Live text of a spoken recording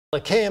The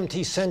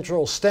KMT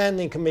Central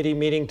Standing Committee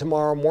meeting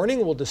tomorrow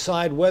morning will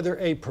decide whether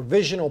a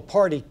provisional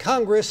party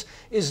Congress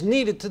is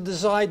needed to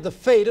decide the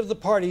fate of the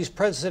party's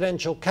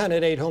presidential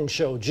candidate Hung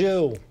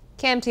Hsiu-chu.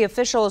 KMT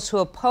officials who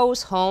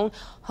oppose Hung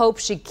hope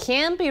she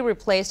can be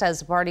replaced as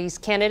the party's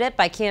candidate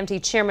by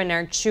KMT Chairman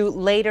Eric Chu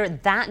later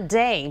that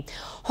day.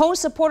 Hung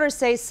supporters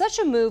say such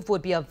a move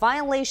would be a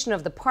violation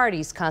of the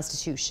party's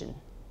constitution.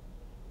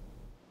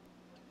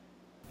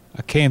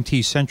 A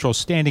KMT Central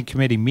Standing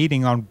Committee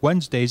meeting on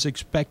Wednesday is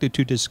expected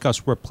to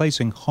discuss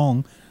replacing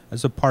Hung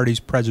as the party's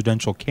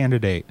presidential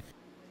candidate.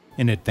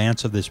 In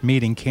advance of this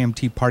meeting,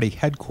 KMT party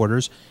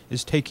headquarters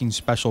is taking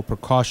special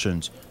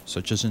precautions,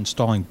 such as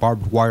installing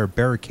barbed wire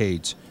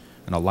barricades.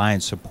 An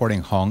alliance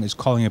supporting Hung is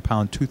calling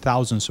upon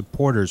 2,000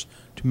 supporters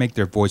to make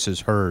their voices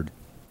heard.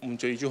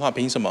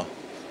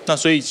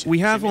 We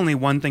have only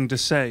one thing to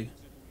say.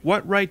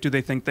 What right do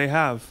they think they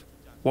have?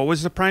 What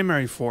was the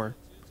primary for?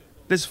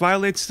 This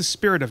violates the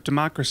spirit of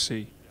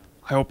democracy.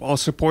 I hope all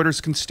supporters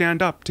can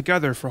stand up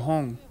together for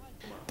Hung.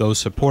 Those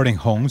supporting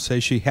Hung say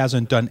she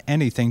hasn't done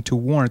anything to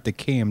warrant the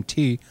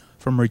KMT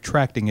from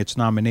retracting its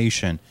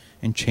nomination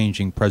and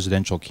changing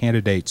presidential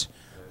candidates.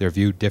 Their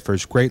view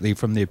differs greatly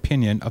from the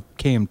opinion of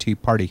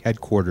KMT party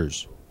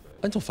headquarters.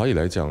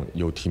 According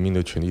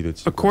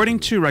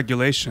to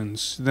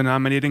regulations, the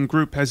nominating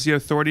group has the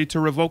authority to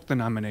revoke the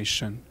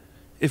nomination.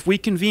 If we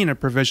convene a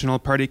provisional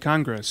party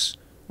Congress,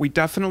 we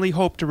definitely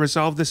hope to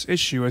resolve this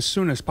issue as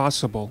soon as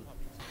possible.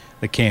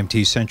 The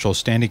KMT Central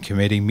Standing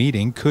Committee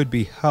meeting could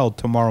be held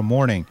tomorrow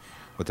morning,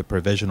 with the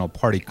Provisional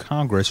Party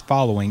Congress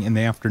following in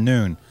the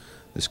afternoon.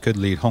 This could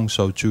lead Hung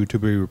Hsiu-chu to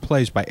be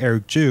replaced by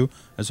Eric Chu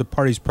as the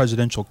party's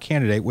presidential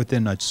candidate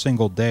within a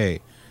single day.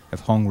 If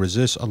Hung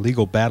resists, a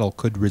legal battle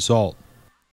could result.